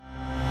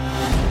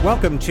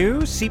Welcome to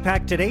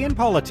CPAC Today in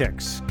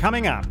Politics.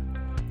 Coming up,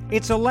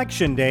 it's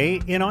Election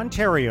Day in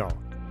Ontario,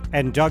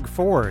 and Doug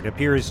Ford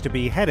appears to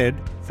be headed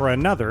for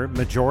another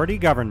majority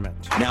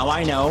government. Now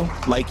I know,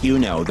 like you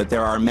know, that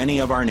there are many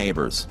of our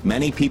neighbors,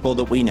 many people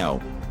that we know,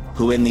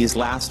 who in these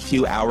last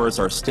few hours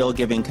are still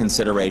giving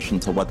consideration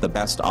to what the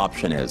best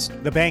option is.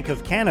 The Bank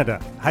of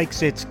Canada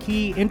hikes its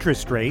key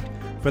interest rate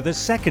for the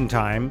second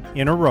time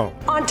in a row.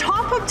 On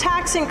top of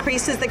tax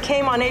increases that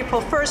came on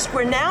April 1st,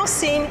 we're now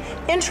seeing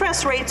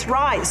interest rates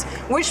rise,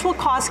 which will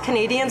cost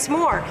Canadians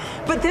more.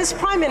 But this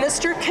Prime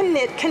Minister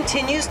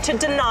continues to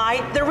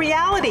deny the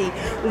reality.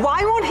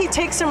 Why won't he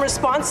take some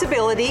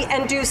responsibility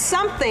and do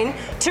something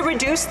to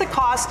reduce the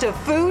cost of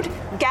food,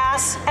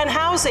 gas, and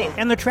housing?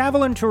 And the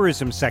travel and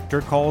tourism sector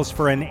calls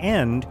for an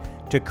end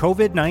to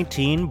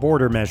COVID-19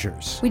 border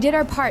measures. We did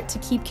our part to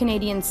keep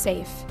Canadians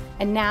safe,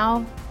 and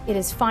now it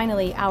is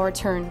finally our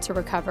turn to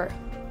recover.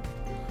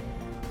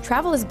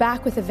 Travel is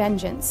back with a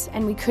vengeance,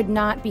 and we could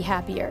not be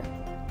happier.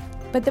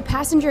 But the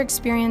passenger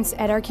experience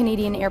at our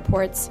Canadian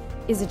airports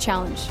is a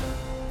challenge.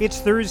 It's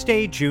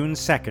Thursday, June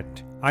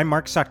 2nd. I'm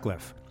Mark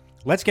Sutcliffe.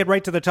 Let's get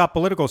right to the top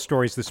political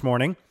stories this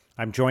morning.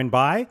 I'm joined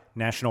by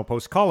National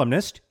Post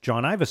columnist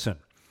John Ivison.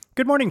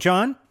 Good morning,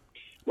 John.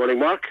 Morning,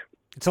 Mark.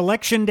 It's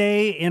Election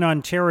Day in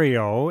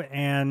Ontario,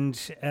 and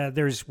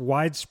there's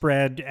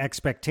widespread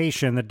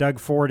expectation that Doug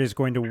Ford is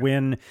going to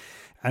win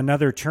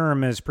another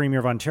term as Premier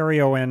of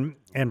Ontario and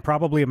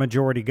probably a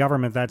majority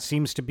government. That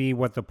seems to be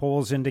what the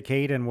polls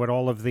indicate and what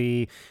all of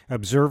the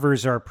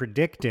observers are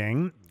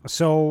predicting.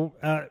 So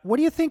what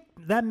do you think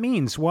that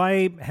means?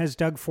 Why has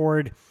Doug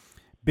Ford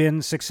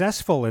been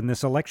successful in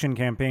this election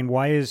campaign?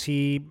 Why is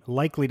he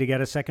likely to get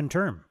a second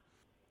term?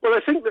 Well, I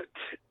think that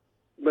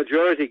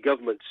majority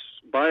governments,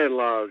 by and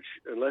large,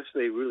 unless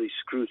they really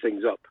screw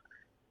things up,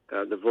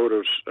 the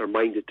voters are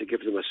minded to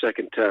give them a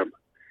second term.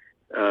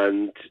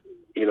 And,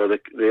 you know,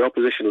 the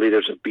opposition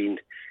leaders have been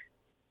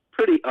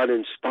pretty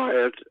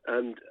uninspired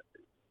and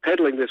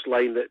peddling this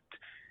line that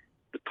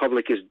the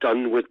public is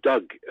done with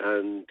Doug.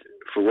 And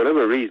for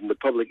whatever reason, the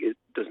public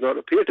does not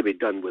appear to be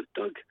done with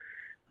Doug.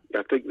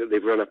 I think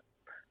that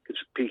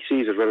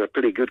PCs have run a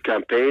pretty good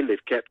campaign.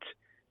 They've kept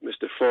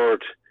Mr.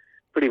 Ford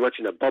pretty much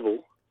in a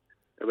bubble.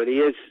 I mean,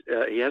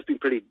 he has been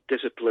pretty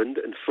disciplined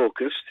and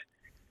focused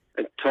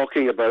and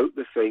talking about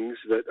the things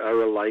that are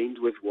aligned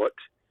with what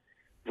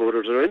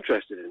voters are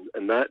interested in.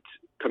 And that,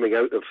 coming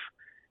out of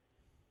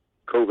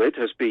COVID,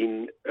 has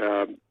been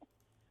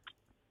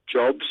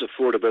jobs,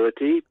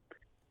 affordability,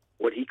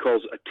 what he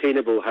calls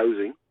attainable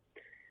housing.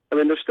 I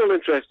mean, they're still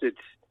interested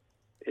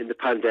in the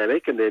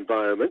pandemic and the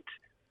environment,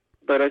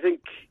 but I think,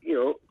 you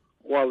know,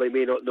 while they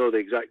may not know the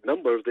exact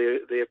numbers,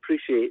 they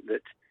appreciate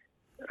that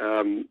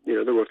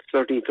there were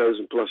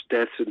 13,000 plus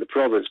deaths in the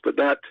province, but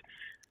that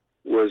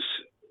was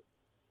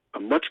a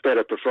much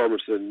better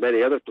performance than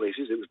many other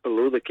places. It was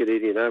below the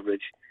Canadian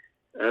average,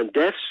 and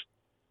deaths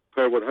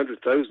per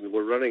 100,000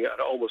 were running at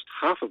almost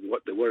half of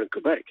what they were in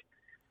Quebec.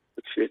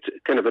 It's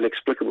kind of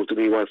inexplicable to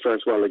me why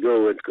Francois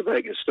Legault in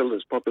Quebec is still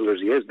as popular as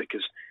he is,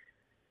 because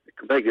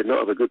Quebec did not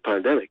have a good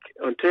pandemic.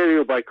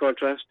 Ontario, by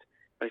contrast,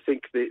 I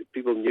think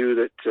people knew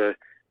that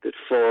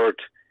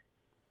Ford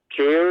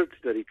cared,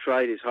 that he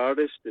tried his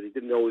hardest, that he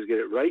didn't always get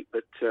it right,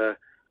 but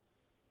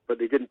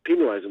they didn't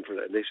penalise him for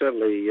it. And they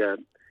certainly,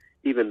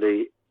 even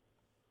the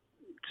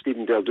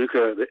Stephen Del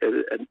Duca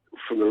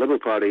from the Liberal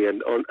Party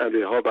and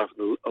Andrea Horwath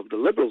of the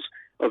Liberals,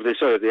 of the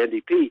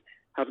NDP,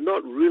 have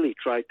not really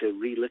tried to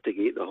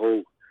relitigate the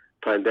whole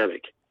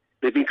pandemic.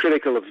 They've been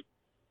critical of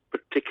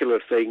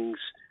particular things,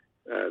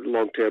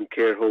 long-term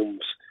care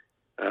homes,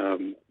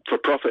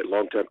 for-profit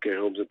long-term care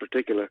homes in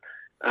particular,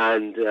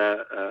 and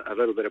a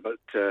little bit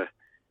about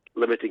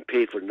limiting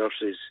pay for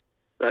nurses.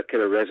 That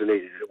kind of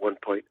resonated at one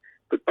point.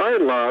 But by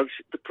and large,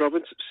 the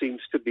province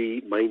seems to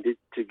be minded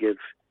to give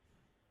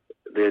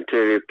the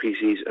Ontario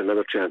PCs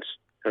another chance.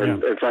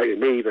 And in fact, it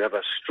may even have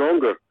a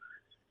stronger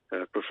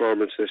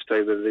performance this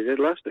time than they did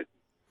last time.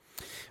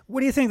 What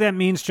do you think that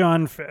means,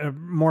 John,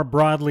 more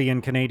broadly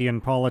in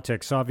Canadian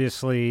politics?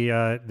 Obviously,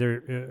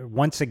 there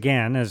once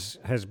again, as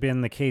has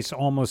been the case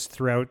almost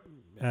throughout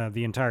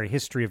the entire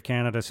history of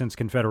Canada since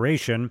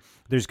Confederation,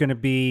 there's going to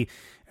be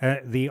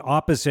the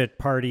opposite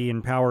party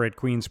in power at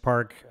Queen's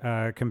Park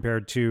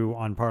compared to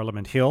on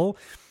Parliament Hill.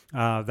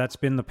 That's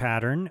been the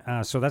pattern,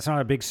 so that's not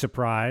a big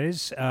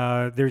surprise.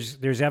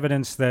 There's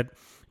evidence that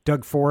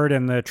Doug Ford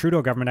and the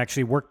Trudeau government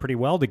actually worked pretty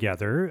well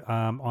together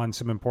on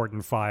some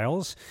important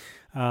files.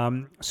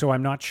 So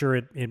I'm not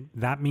sure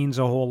that means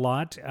a whole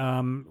lot.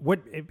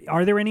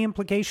 Are there any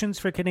implications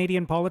for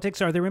Canadian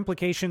politics? Are there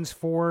implications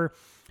for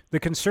the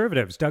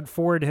Conservatives? Doug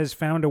Ford has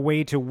found a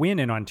way to win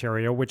in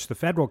Ontario, which the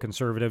federal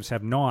Conservatives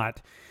have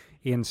not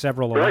in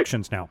several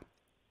elections now.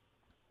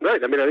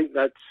 Right. I mean, I think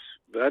that's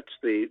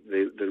the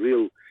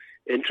real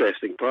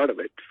interesting part of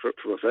it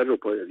from a federal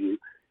point of view.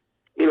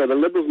 You know, the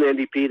Liberals and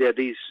the NDP, they have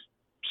these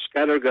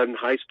scattergun,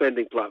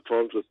 high-spending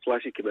platforms with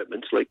flashy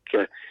commitments, like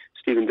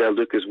Stephen Del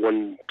Duca's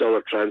 $1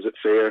 transit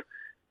fare.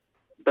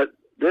 But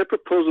their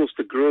proposals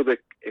to grow the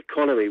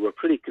economy were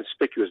pretty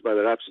conspicuous by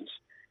their absence.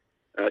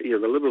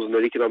 The Liberals in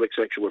their economic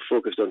section were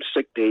focused on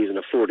sick days and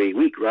a 4-day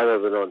week rather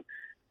than on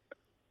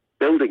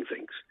building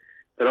things.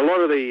 And a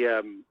lot of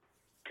the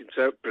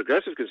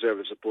progressive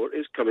Conservative support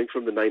is coming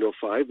from the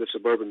 905, the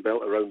suburban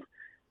belt around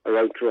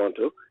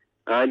Toronto,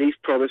 and he's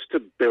promised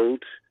to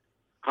build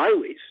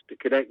highways to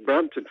connect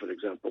Brampton, for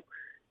example.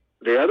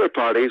 The other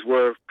parties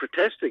were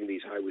protesting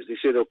these highways. They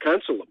say they'll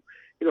cancel them.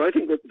 I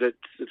think that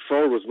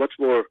Ford was much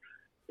more,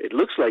 it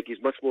looks like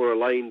he's much more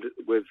aligned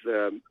with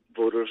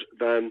voters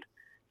than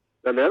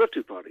the other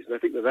two parties. And I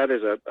think that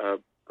is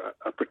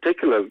a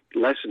particular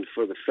lesson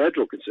for the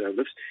federal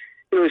Conservatives.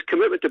 His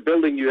commitment to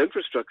building new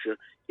infrastructure,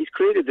 he's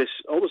created this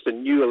almost a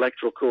new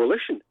electoral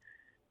coalition.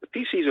 The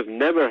PCs have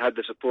never had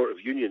the support of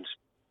unions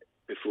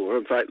before.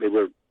 In fact, they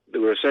were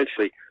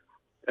essentially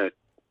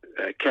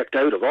kept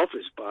out of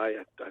office by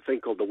a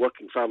thing called the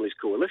Working Families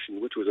Coalition,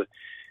 which was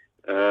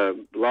a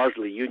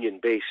largely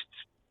union-based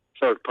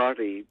third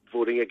party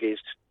voting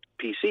against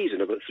PCs in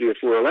about 3 or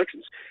 4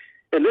 elections.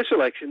 In this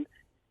election,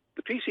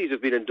 the PCs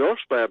have been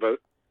endorsed by about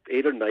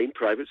 8 or 9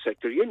 private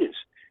sector unions,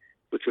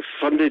 which have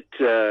funded,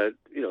 the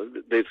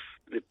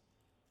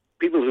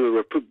people who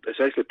were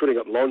essentially putting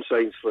up lawn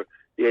signs for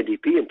the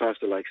NDP in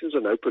past elections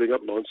are now putting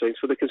up lawn signs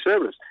for the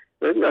Conservatives.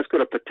 I think that's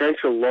got a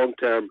potential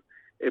long-term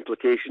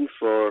implication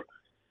for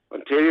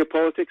Ontario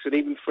politics and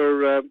even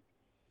for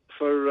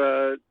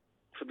the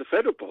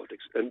federal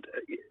politics. And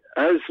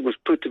as was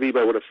put to me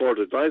by one of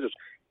Ford's advisors,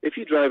 if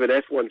you drive an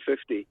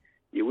F-150,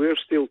 you wear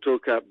steel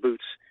toe-cap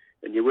boots,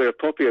 and you wear a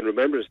poppy on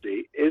Remembrance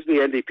Day, is the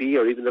NDP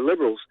or even the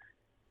Liberals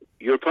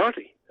your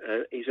party?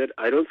 He said,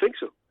 I don't think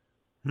so.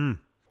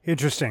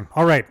 Interesting.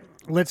 All right.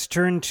 Let's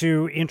turn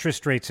to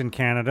interest rates in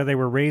Canada. They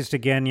were raised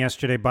again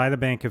yesterday by the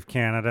Bank of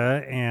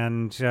Canada.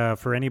 And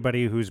for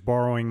anybody who's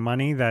borrowing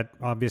money, that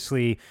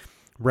obviously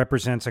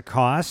represents a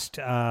cost.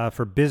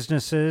 For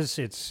businesses,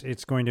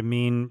 it's going to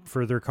mean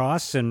further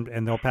costs,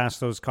 and they'll pass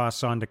those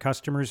costs on to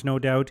customers, no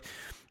doubt.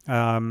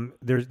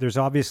 There's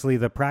obviously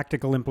the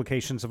practical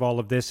implications of all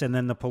of this, and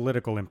then the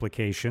political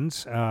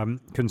implications.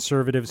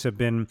 Conservatives have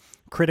been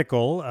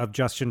critical of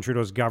Justin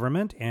Trudeau's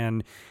government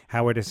and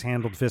how it has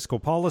handled fiscal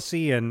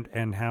policy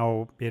and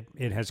how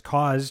it has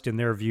caused, in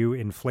their view,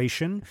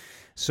 inflation.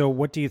 So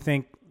what do you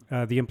think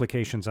the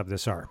implications of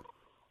this are?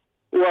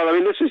 Well, I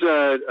mean, this is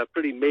a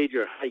pretty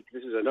major hike.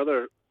 This is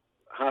another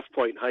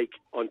half-point hike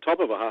on top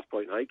of a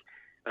half-point hike,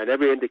 and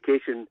every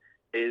indication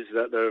is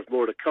that there's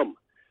more to come.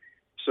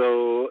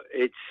 So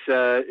it's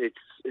a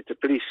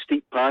pretty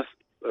steep path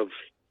of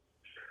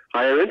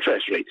higher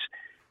interest rates.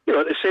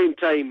 At the same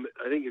time,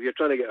 I think if you're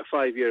trying to get a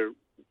 5-year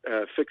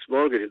fixed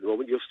mortgage at the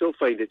moment, you'll still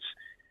find it's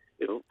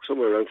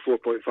somewhere around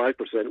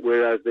 4.5%,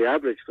 whereas the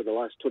average for the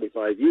last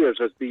 25 years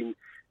has been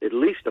at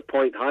least a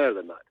point higher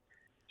than that.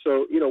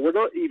 So we're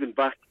not even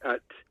back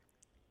at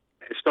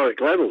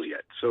historic levels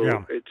yet. So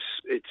yeah.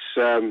 It's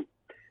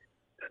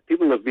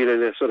people have been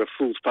in a sort of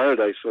fool's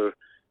paradise for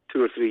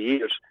 2 or 3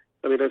 years.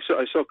 I mean,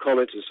 I saw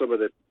comments in some of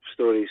the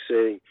stories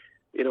saying,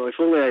 if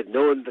only I had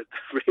known that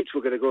rates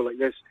were going to go like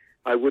this,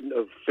 I wouldn't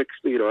have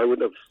fixed, I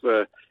wouldn't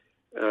have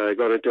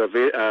gone into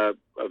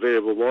a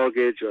variable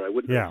mortgage, or I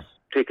wouldn't have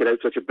taken out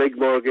such a big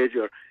mortgage.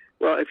 Or,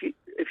 well,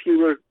 if you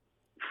were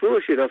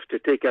foolish enough to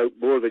take out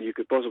more than you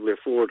could possibly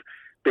afford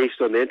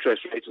based on the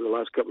interest rates of the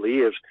last couple of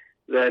years,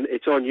 then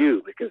it's on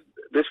you, because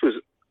this was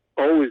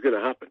always going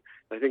to happen.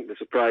 I think the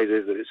surprise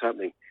is that it's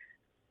happening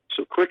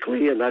so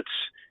quickly, and that's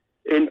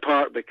in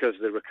part because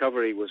the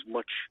recovery was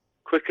much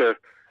quicker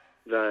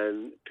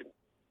than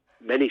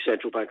many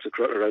central banks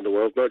around the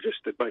world, not just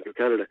the Bank of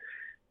Canada,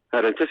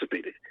 had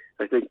anticipated.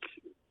 I think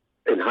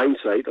in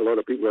hindsight, a lot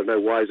of people are now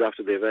wise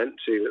after the event,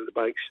 saying that the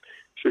banks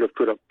should have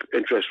put up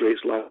interest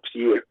rates last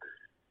year.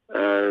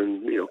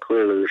 And,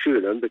 clearly they should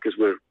have done, because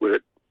we're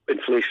at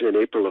inflation in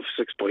April of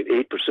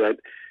 6.8%.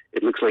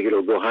 It looks like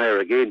it'll go higher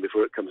again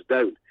before it comes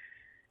down.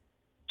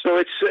 So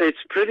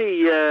it's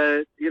pretty,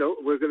 it's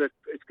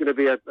going to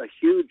be a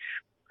huge,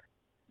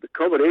 the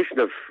combination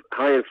of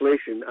high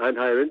inflation and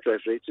higher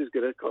interest rates is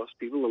going to cost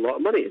people a lot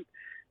of money.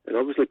 And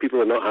obviously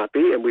people are not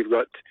happy, and we've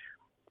got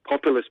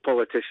populist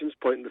politicians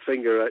pointing the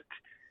finger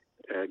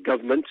at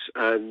governments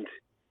and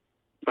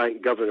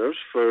bank governors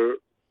for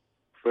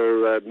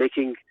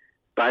making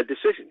bad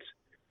decisions.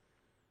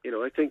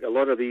 I think a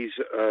lot of these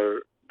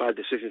are bad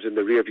decisions in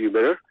the rearview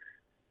mirror.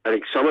 I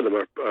think some of them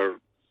are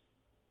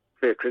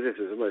fair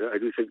criticism. I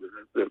do think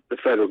that the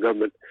federal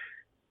government,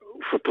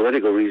 for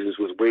political reasons,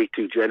 was way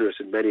too generous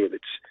in many of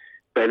its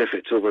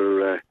benefits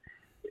over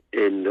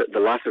in the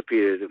latter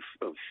period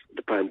of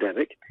the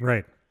pandemic.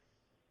 Right.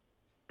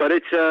 But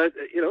it's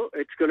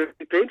going to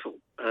be painful,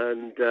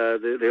 and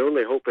the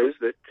only hope is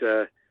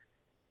that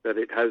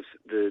it has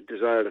the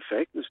desired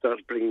effect and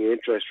starts bringing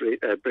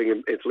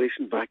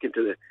inflation back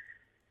into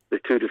the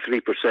 2 to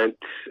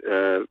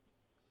 3%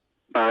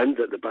 band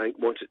that the bank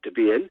wants it to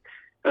be in.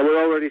 And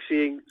we're already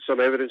seeing some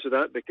evidence of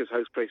that, because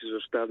house prices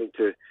are starting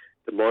to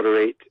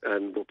moderate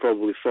and will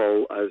probably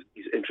fall as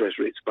these interest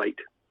rates bite.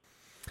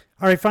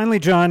 All right, finally,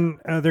 John,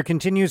 there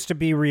continues to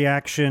be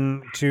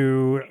reaction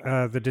to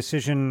the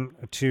decision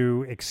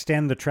to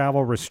extend the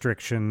travel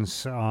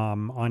restrictions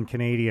on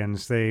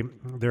Canadians.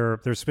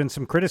 There's been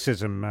some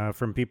criticism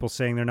from people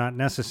saying they're not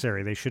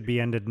necessary. They should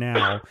be ended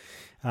now.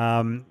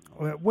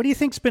 What do you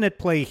think's been at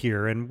play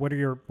here, and what are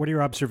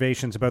your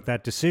observations about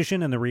that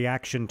decision and the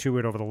reaction to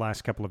it over the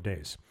last couple of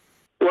days?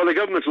 Well, the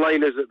government's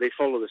line is that they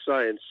follow the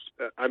science.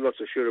 I'm not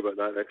so sure about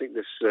that. I think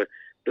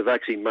the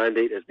vaccine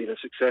mandate has been a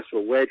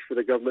successful wedge for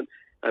the government,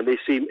 and they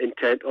seem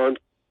intent on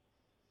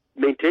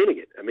maintaining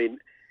it. I mean,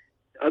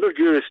 other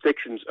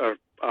jurisdictions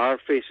are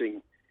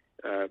facing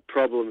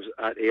problems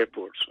at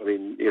airports. I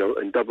mean,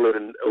 in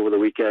Dublin over the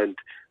weekend,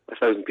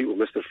 1,000 people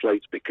missed their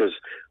flights because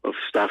of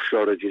staff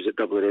shortages at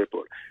Dublin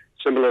Airport.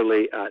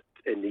 Similarly,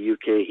 in the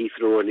UK,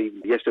 Heathrow, and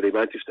even yesterday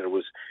Manchester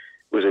was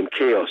in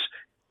chaos.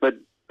 But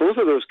both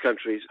of those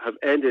countries have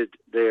ended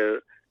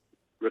their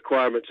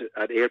requirements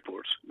at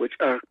airports, which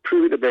are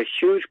proving to be a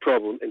huge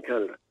problem in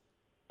Canada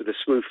with the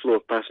smooth flow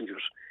of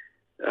passengers.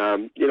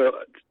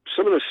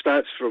 Some of the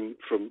stats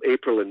from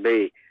April and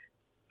May,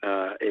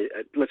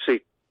 let's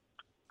say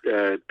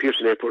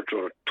Pearson Airport,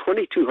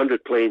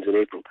 2,200 planes in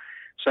April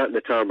sat in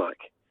the tarmac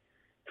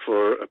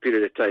for a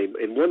period of time.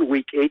 In 1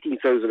 week,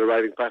 18,000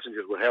 arriving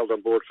passengers were held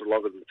on board for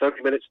longer than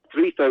 30 minutes,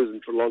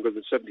 3,000 for longer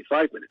than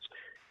 75 minutes.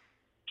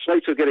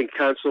 Flights are getting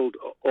cancelled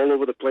all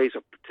over the place.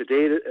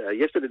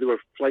 Yesterday there were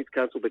flights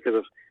cancelled because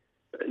of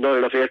not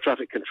enough air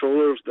traffic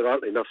controllers. There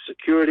aren't enough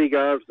security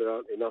guards. There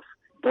aren't enough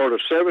border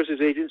services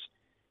agents.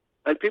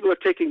 And people are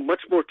taking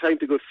much more time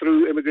to go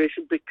through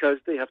immigration because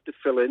they have to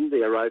fill in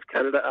the Arrive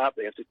Canada app.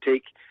 They have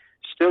to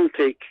still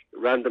take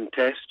random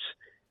tests.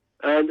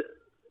 And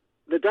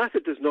the data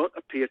does not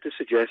appear to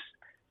suggest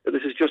that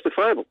this is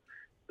justifiable.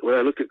 When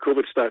I looked at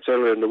COVID stats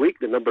earlier in the week,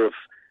 the number of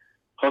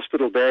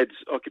hospital beds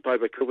occupied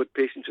by COVID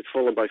patients had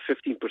fallen by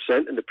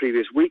 15% in the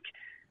previous week.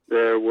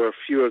 There were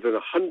fewer than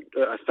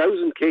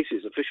 1,000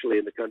 cases officially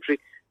in the country,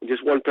 and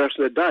just one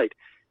person had died.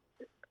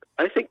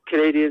 I think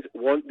Canadians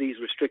want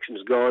these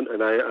restrictions gone,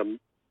 and I am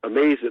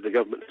amazed that the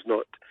government has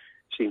not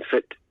seen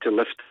fit to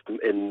lift them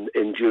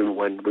in June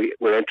when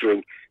we're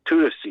entering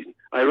tourist season.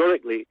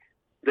 Ironically,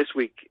 this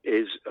week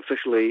is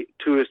officially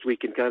Tourist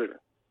Week in Canada.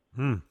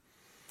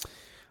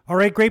 All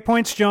right, great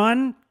points,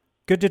 John.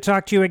 Good to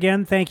talk to you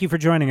again. Thank you for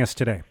joining us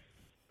today.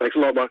 Thanks a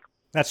lot, Mark.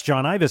 That's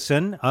John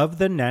Ivison of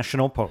the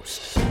National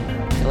Post.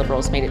 The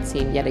Liberals made it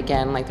seem yet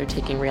again like they're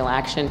taking real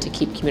action to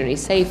keep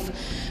communities safe,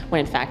 when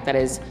in fact that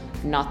is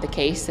not the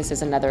case. This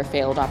is another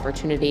failed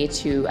opportunity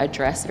to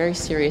address a very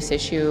serious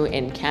issue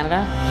in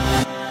Canada.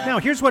 Now,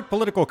 here's what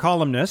political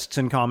columnists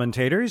and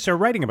commentators are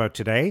writing about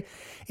today.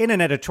 In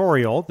an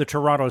editorial, the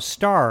Toronto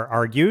Star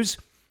argues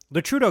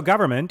the Trudeau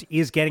government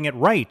is getting it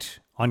right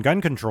on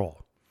gun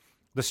control.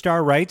 The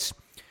Star writes,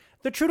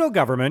 the Trudeau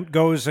government,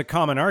 goes a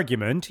common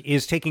argument,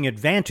 is taking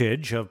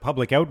advantage of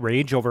public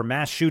outrage over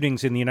mass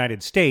shootings in the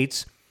United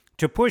States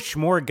to push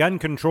more gun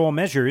control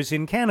measures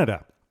in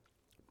Canada.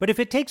 But if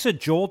it takes a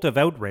jolt of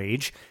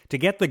outrage to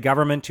get the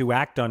government to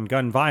act on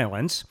gun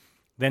violence,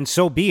 then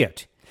so be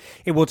it.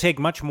 It will take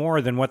much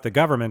more than what the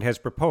government has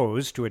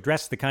proposed to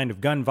address the kind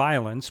of gun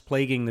violence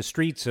plaguing the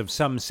streets of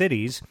some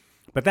cities,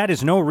 but that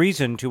is no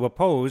reason to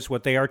oppose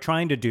what they are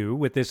trying to do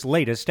with this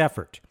latest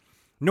effort.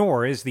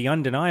 Nor is the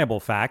undeniable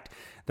fact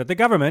that the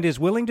government is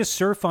willing to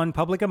surf on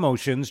public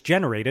emotions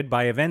generated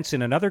by events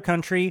in another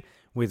country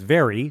with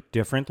very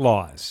different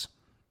laws.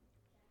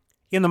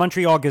 In the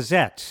Montreal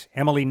Gazette,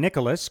 Emily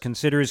Nicholas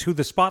considers who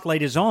the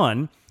spotlight is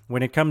on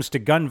when it comes to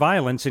gun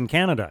violence in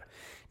Canada.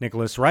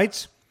 Nicholas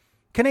writes,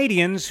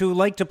 Canadians who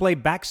like to play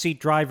backseat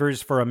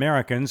drivers for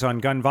Americans on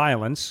gun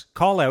violence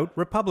call out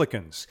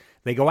Republicans.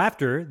 They go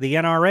after the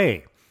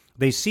NRA.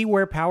 They see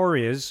where power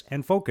is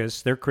and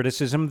focus their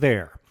criticism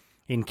there.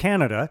 In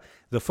Canada,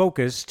 the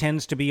focus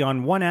tends to be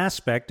on one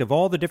aspect of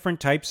all the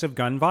different types of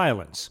gun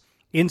violence,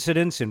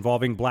 incidents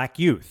involving black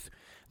youth.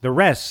 The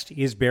rest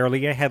is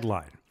barely a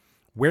headline.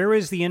 Where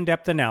is the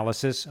in-depth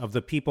analysis of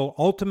the people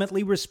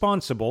ultimately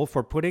responsible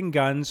for putting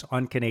guns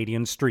on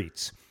Canadian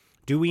streets?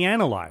 Do we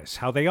analyze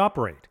how they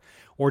operate?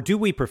 Or do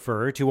we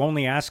prefer to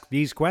only ask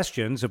these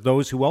questions of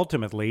those who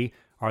ultimately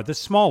are the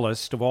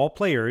smallest of all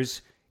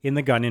players in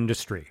the gun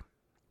industry?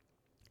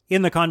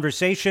 In The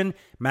Conversation,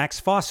 Max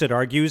Fawcett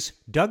argues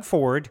Doug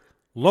Ford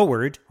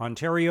lowered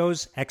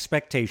Ontario's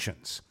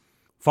expectations.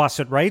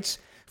 Fawcett writes,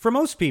 for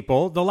most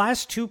people, the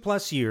last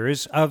 2+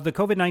 years of the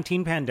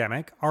COVID-19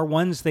 pandemic are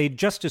ones they'd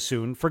just as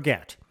soon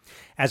forget.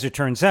 As it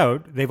turns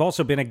out, they've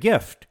also been a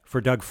gift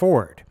for Doug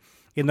Ford.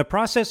 In the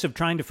process of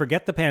trying to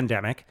forget the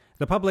pandemic,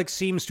 the public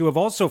seems to have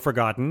also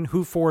forgotten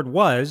who Ford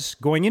was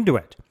going into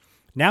it.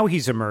 Now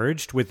he's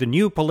emerged with the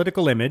new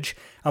political image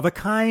of a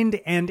kind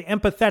and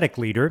empathetic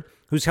leader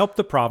who's helped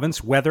the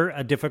province weather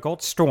a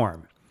difficult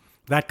storm.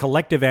 That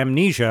collective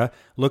amnesia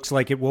looks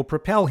like it will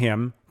propel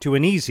him to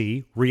an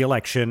easy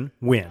re-election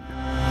win.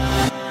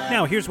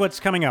 Now, here's what's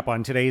coming up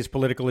on today's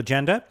political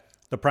agenda.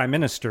 The Prime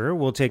Minister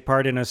will take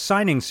part in a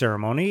signing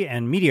ceremony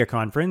and media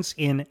conference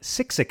in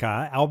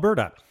Siksika,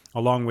 Alberta,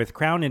 along with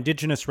Crown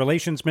Indigenous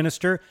Relations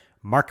Minister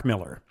Mark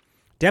Miller.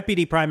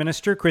 Deputy Prime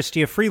Minister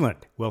Chrystia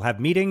Freeland will have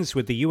meetings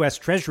with the U.S.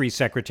 Treasury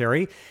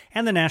Secretary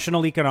and the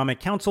National Economic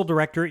Council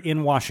Director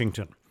in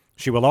Washington.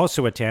 She will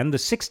also attend the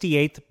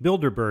 68th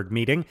Bilderberg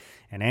meeting,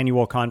 an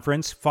annual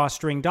conference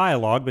fostering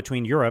dialogue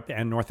between Europe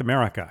and North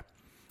America.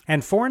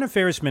 And Foreign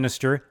Affairs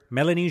Minister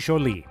Melanie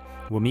Joly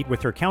will meet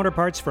with her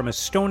counterparts from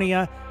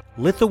Estonia,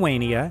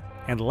 Lithuania,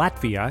 and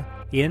Latvia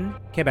in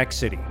Quebec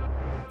City.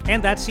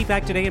 And that's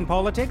CPAC Today in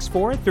Politics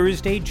for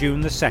Thursday,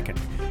 June the 2nd.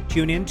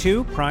 Tune in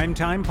to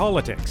Primetime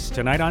Politics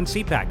tonight on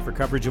CPAC for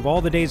coverage of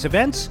all the day's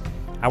events.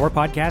 Our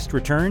podcast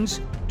returns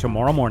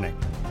tomorrow morning.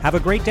 Have a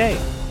great day.